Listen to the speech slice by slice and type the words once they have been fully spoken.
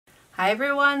Hi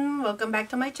everyone, welcome back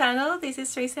to my channel. This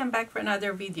is Tracy. I'm back for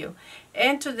another video,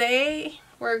 and today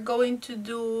we're going to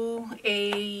do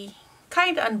a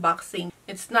kind of unboxing.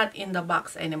 It's not in the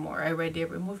box anymore. I already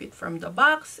removed it from the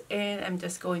box and I'm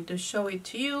just going to show it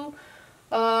to you.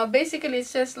 Basically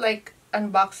it's just like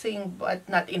unboxing but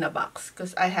not in a box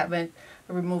because I haven't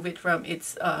removed it from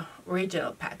its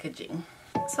original packaging.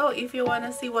 So if you want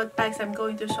to see what bags I'm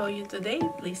going to show you today,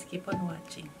 please keep on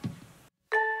watching.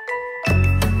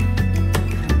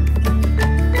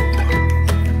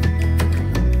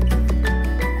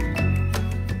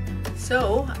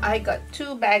 So I got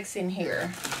two bags in here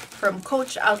from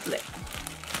Coach Outlet.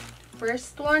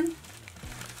 First one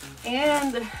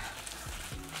and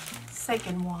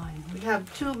second one. We have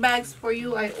two bags for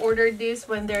you. I ordered this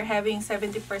when they're having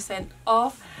 70%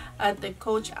 off at the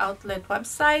Coach Outlet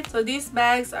website. So these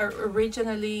bags are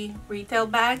originally retail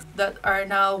bags that are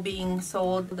now being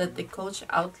sold at the Coach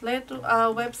Outlet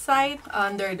website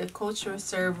under the Coach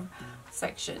Reserve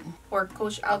section or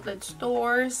Coach Outlet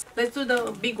stores. Let's do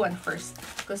the big one first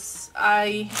because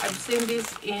I've seen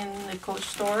this in the Coach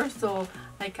store, so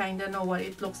I kind of know what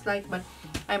it looks like, but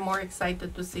I'm more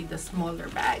excited to see the smaller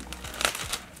bag.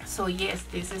 So yes,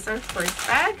 this is our first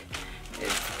bag.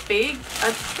 It's big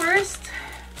at first.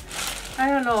 I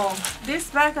don't know, this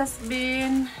bag has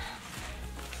been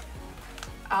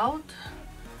out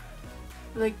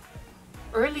like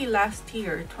early last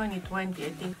year, 2020 I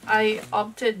think. I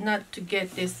opted not to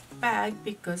get this bag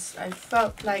because I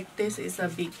felt like this is a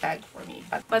big bag for me.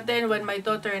 But then when my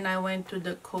daughter and I went to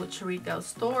the Coach retail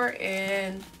store,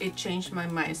 and it changed my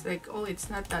mind. It's like, oh, it's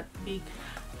not that big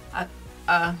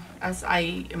as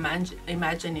I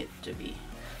imagine it to be.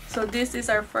 So this is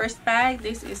our first bag.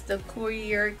 This is the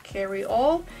Courier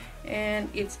Carryall and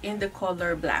it's in the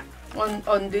color black.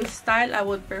 On this style I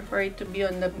would prefer it to be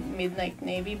on the midnight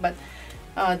navy, but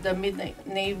the midnight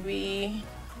navy,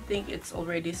 I think it's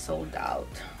already sold out,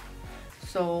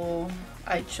 so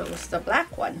I chose the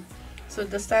black one. So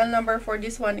the style number for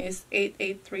this one is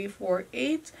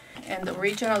 88348 and the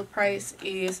original price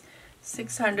is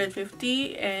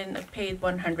 $650 and I paid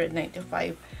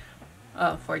 $195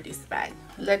 for this bag.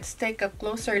 Let's take a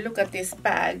closer look at this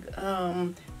bag.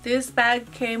 This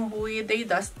bag came with a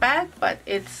dust bag, but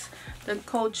it's the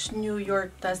Coach New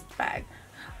York dust bag.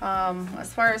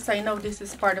 As far as I know, this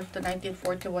is part of the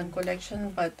 1941 collection,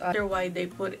 but otherwise they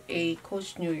put a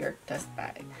Coach New York dust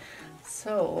bag.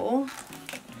 So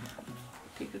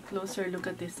take a closer look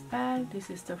at this bag. This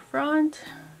is the front,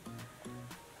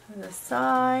 the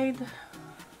side,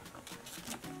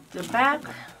 the back.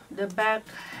 The back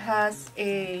has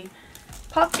a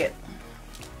pocket.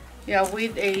 Yeah,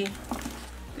 with the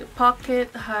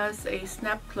pocket has a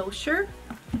snap closure,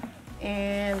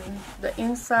 and the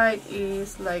inside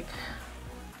is like,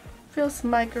 feels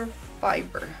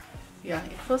microfiber. Yeah,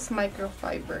 it feels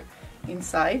microfiber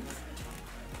inside.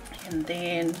 And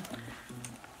then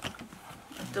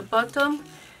at the bottom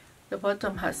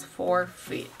has 4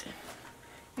 feet,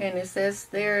 and it says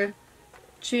there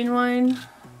genuine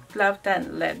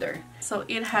Glovetanned leather. So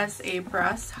it has a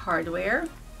brass hardware,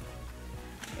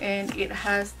 and it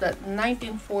has that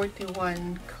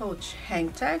 1941 Coach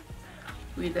hang tag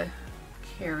with a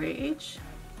carriage.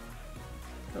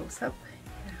 Close up.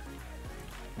 Yeah.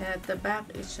 And at the back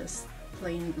it's just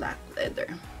plain black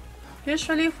leather.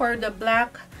 Usually for the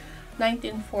black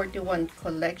 1941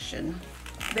 collection,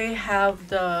 they have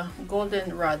the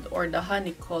golden rod or the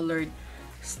honey colored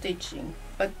stitching,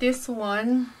 but this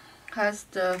one has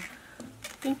the, I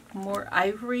think, more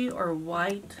ivory or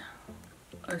white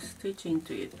stitching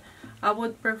to it. I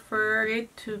would prefer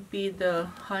it to be the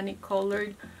honey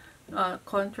colored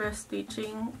contrast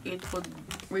stitching. It would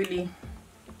really,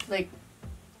 like,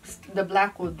 the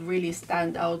black would really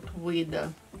stand out with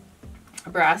the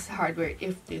brass hardware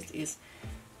if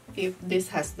this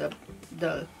has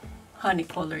the honey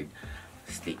colored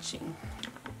stitching.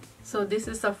 So this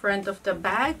is the front of the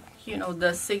bag, you know,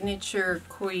 the signature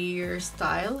Courier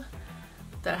style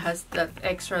that has that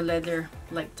extra leather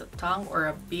like the tongue or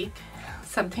a beak,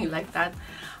 something like that.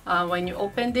 When you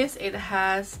open this, it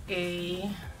has a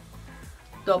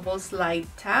double slide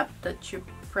tab that you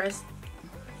press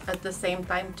at the same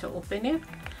time to open it,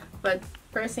 but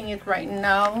pressing it right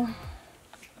now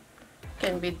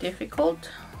can be difficult.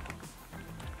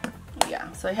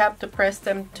 Yeah, so you have to press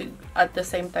them at the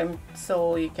same time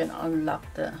so you can unlock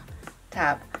the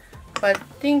tab. But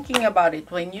thinking about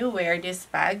it, when you wear this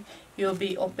bag, you'll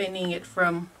be opening it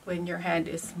from when your hand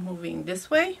is moving this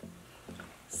way.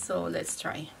 So let's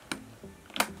try.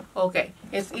 Okay,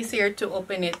 it's easier to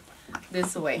open it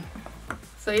this way.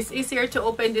 So it's easier to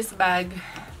open this bag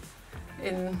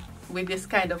with this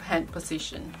kind of hand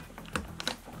position.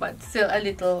 but still a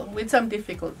little with some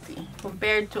difficulty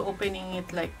compared to opening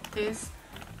it like this.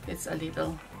 It's a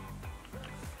little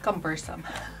cumbersome.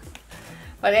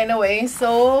 But anyway,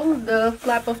 so the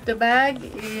flap of the bag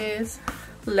is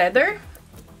leather,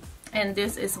 and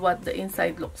this is what the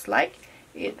inside looks like.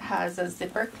 It has a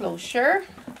zipper closure.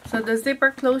 So the zipper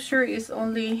closure is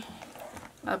only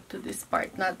up to this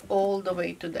part, not all the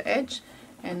way to the edge,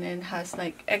 and then has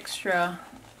like extra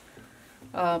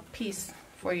piece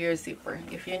for your zipper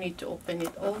if you need to open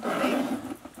it all the way.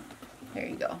 There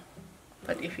you go.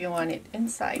 But if you want it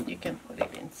inside, you can put it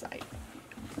inside.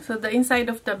 So the inside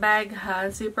of the bag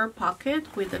has zipper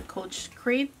pocket with a Coach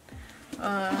crate.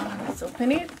 Let's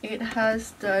open it. It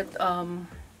has that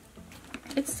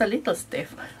it's a little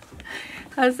stiff.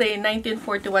 Has a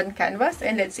 1941 canvas,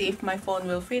 and let's see if my phone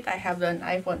will fit. I have an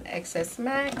iPhone XS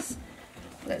Max.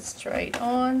 Let's try it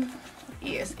on.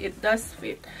 Yes, it does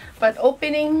fit. But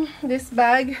opening this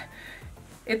bag,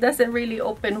 it doesn't really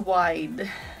open wide.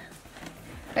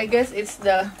 I guess it's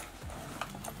the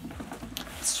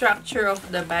structure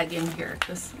of the bag in here,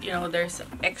 because you know there's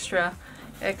extra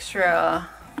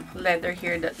leather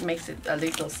here that makes it a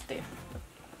little stiff.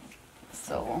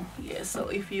 So yeah, so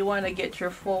if you want to get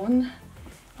your phone,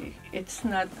 it's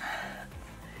not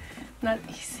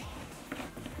easy.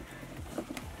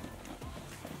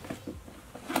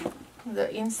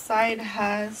 The inside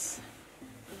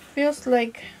feels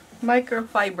like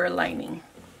microfiber lining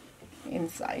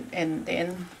inside, and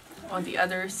then on the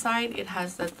other side it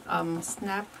has that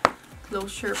snap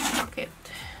closure pocket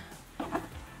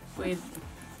with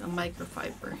the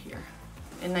microfiber here,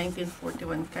 and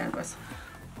 1941 canvas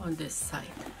on this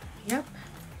side. Yep,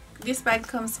 this bag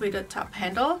comes with a top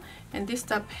handle, and this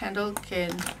top handle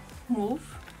can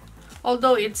move,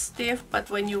 although it's stiff, but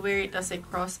when you wear it as a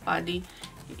crossbody,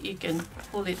 you can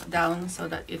pull it down so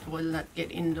that it will not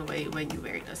get in the way when you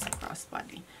wear it as a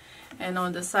crossbody. And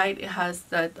on the side it has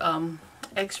that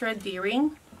extra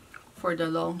D-ring for the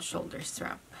long shoulder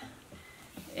strap,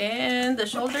 and the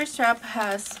shoulder strap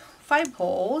has 5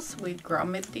 holes with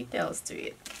grommet details to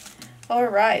it. All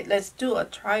right, let's do a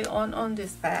try on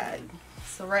this bag.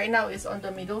 So right now it's on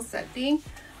the middle setting.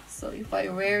 So if I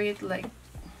wear it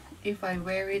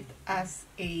as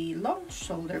a long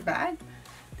shoulder bag,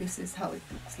 this is how it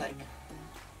looks like.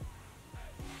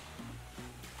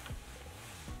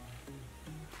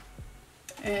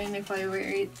 And if I wear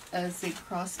it as a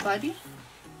crossbody,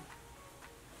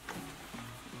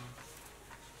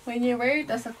 when you wear it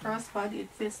as a crossbody, it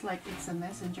feels like it's a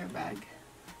messenger bag.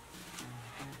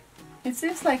 It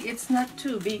seems like it's not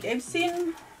too big. I've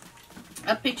seen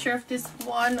a picture of this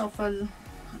one of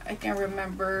I can't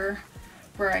remember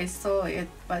where I saw it,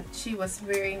 but she was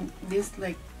wearing this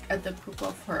like at the crook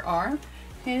of her arm,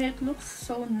 and it looks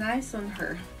so nice on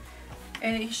her.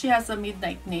 And she has a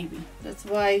midnight navy. That's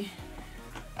why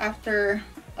after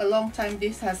a long time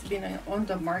this has been on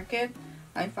the market,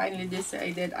 I finally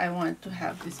decided I want to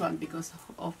have this one because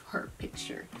of her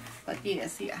picture. But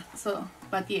yes, yeah, so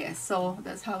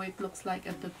that's how it looks like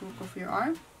at the crook of your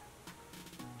arm,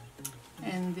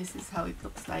 and this is how it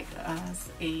looks like as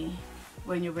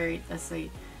when you wear it as a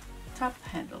top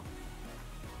handle.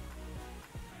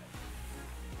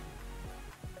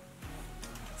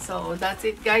 So that's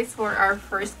it, guys, for our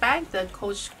first bag, the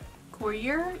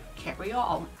Courier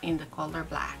Carryall in the color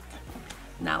black.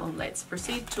 Now let's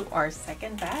proceed to our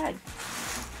second bag.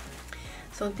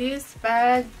 So this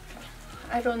bag,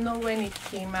 I don't know when it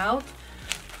came out,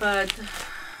 but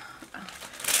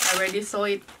I already saw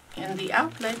it in the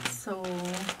outlet, so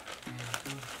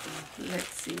let's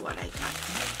see what I got.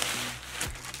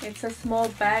 It's a small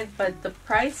bag, but the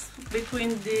price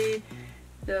between the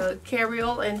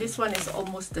Carryall and this one is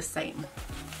almost the same,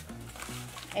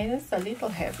 and it's a little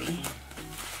heavy.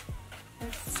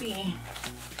 Let's see.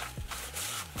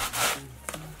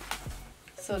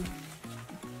 So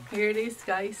here it is,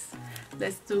 guys.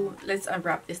 Let's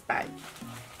unwrap this bag.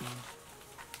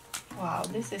 Wow,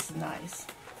 this is nice.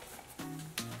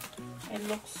 It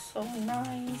looks so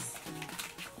nice.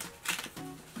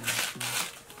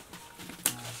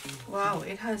 Wow,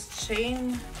 it has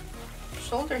chain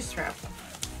shoulder strap.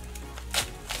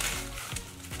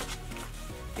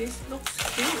 This looks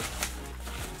cute.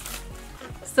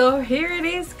 So here it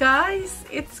is, guys.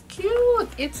 It's cute.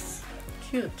 It's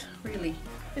cute, really.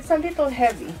 It's a little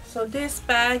heavy. So this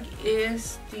bag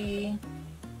is the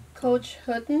Coach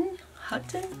Hutton.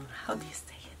 Hutton? How do you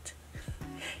say it?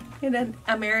 In an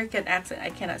American accent. I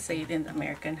cannot say it in the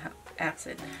American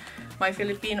accent. My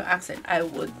Filipino accent,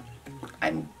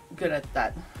 I'm good at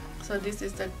that. So this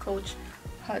is the Coach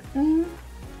Hutton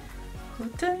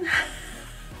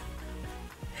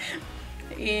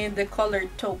in the color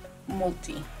Taupe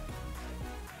Multi.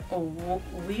 Oh,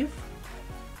 weave.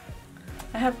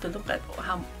 I have to look at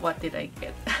what did I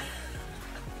get.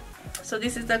 So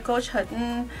this is the Coach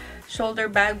Hutton shoulder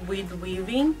bag with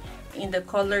weaving in the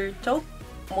color Taupe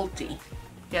Multi.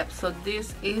 Yep, so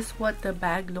this is what the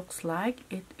bag looks like.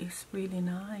 It is really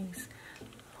nice.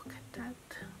 Look at that,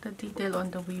 the detail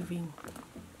on the weaving.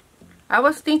 I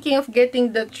was thinking of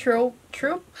getting the thru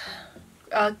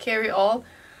Carryall,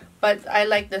 but I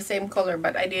like the same color,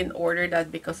 but I didn't order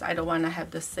that because I don't want to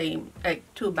have the same, like,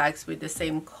 two bags with the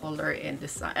same color and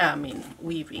design, I mean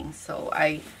weaving. So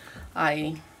I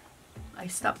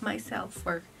stopped myself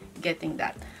for getting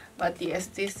that. But yes,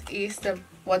 this is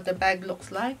what the bag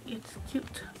looks like. It's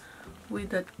cute with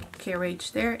the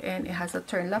carriage there, and it has a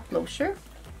turn lock closure.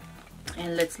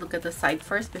 And let's look at the side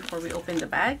first before we open the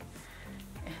bag.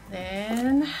 And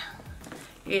then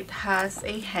it has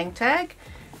a hang tag,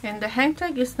 and the hang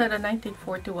tag is not a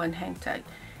 1941 hang tag.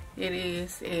 It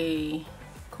is a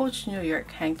Coach New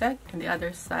York hang tag, and the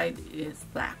other side is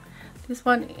black. This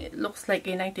one, it looks like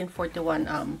a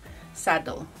 1941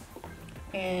 saddle.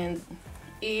 And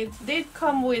it did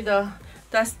come with a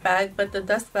dust bag, but the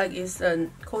dust bag is a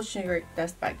Coach New York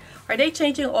dust bag. Are they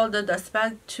changing all the dust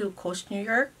bag to Coach New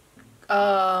York?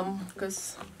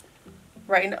 Because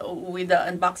right now with the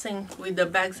unboxing, with the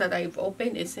bags that I've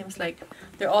opened, it seems like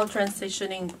they're all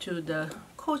transitioning to the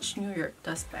Coach New York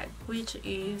dust bag, which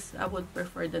is, I would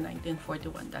prefer the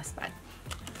 1941 dust bag.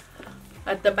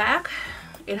 At the back,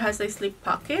 it has a slip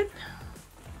pocket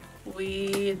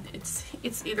with,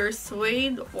 it's either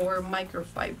suede or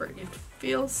microfiber. It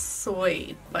feels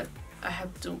suede, but I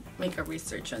have to make a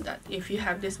research on that. If you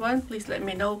have this one, please let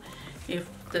me know if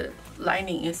the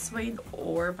lining is suede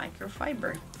or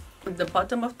microfiber. The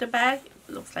bottom of the bag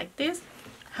looks like this.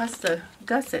 Has the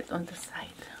gusset on the side.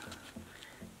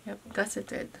 Yep,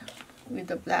 gusseted with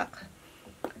the black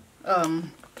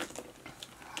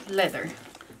leather.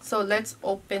 So let's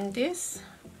open this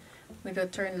with a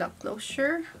turn lock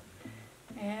closure,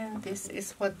 and this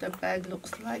is what the bag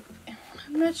looks like.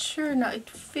 I'm not sure now, it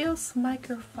feels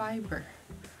microfiber,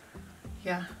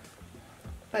 yeah,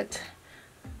 but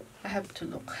I have to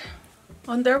look.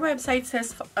 On their website it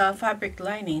says fabric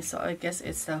lining, so I guess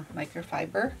it's a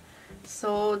microfiber.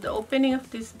 So the opening of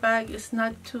this bag is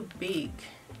not too big.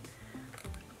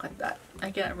 Look at that, I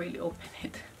can't really open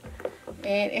it.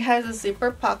 And it has a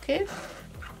zipper pocket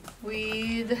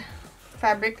with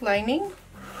fabric lining,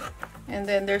 and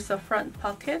then there's a front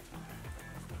pocket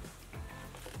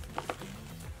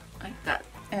like that.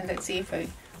 And let's see if a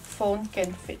phone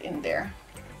can fit in there.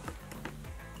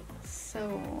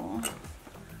 So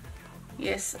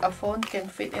yes, a phone can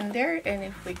fit in there, and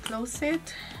if we close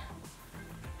it,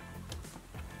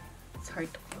 it's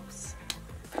hard to close.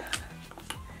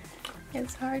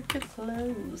 It's hard to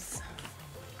close.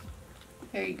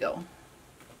 There you go.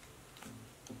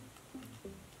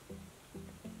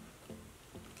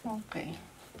 Okay.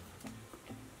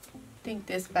 I think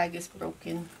this bag is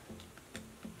broken.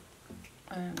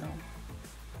 I don't know.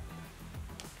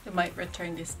 I might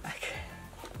return this back.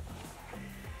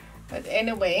 But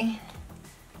anyway,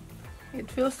 it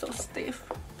feels so stiff.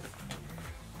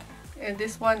 And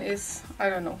this one is, I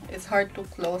don't know, it's hard to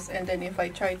close, and then if I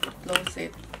try to close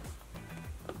it,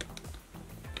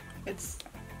 it's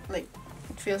like,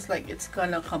 it feels like it's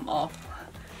gonna come off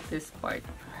this part.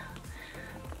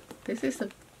 This is a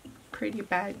pretty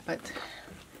bag, but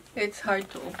it's hard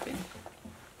to open.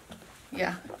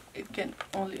 Yeah, it can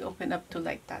only open up to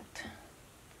like that.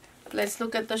 Let's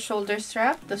look at the shoulder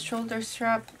strap. The shoulder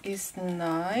strap is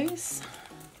nice.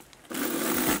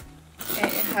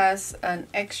 And it has an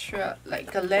extra,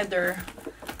 like a leather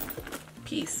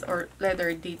piece or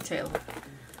leather detail.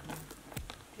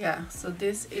 Yeah, so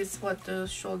this is what the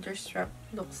shoulder strap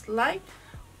looks like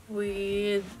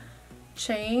with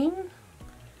chain,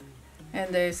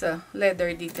 and there's a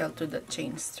leather detail to the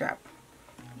chain strap.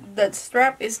 The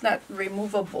strap is not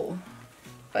removable,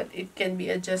 but it can be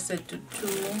adjusted to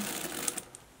two.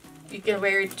 You can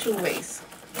wear it two ways,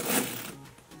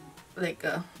 like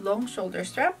a long shoulder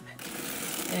strap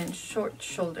and short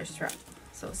shoulder strap.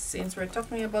 So since we're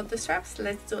talking about the straps,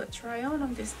 let's do a try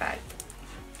on this bag.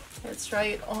 Let's try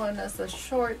it on as a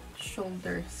short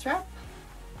shoulder strap.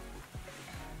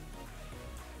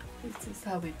 This is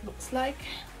how it looks like.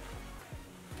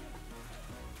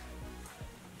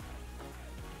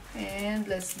 And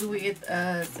let's do it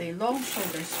as a long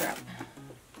shoulder strap.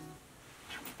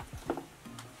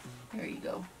 There you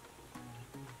go.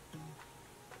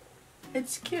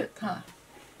 It's cute, huh?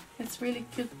 It's really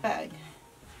cute bag.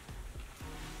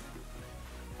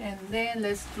 And then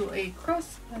let's do a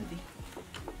crossbody.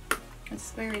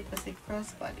 Let's wear it as a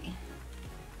crossbody.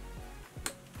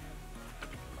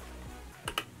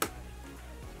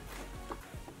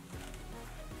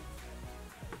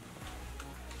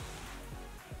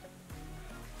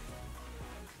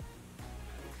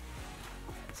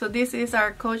 So this is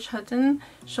our Coach Hutton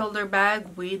shoulder bag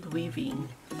with weaving.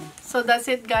 So that's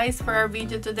it guys for our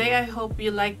video today. I hope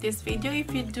you like this video. If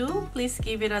you do, please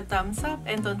give it a thumbs up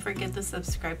and don't forget to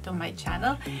subscribe to my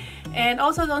channel. And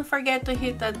also don't forget to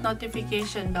hit that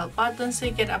notification bell button so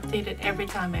you get updated every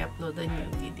time I upload a new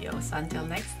video. So until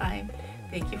next time,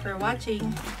 thank you for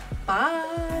watching.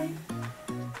 Bye!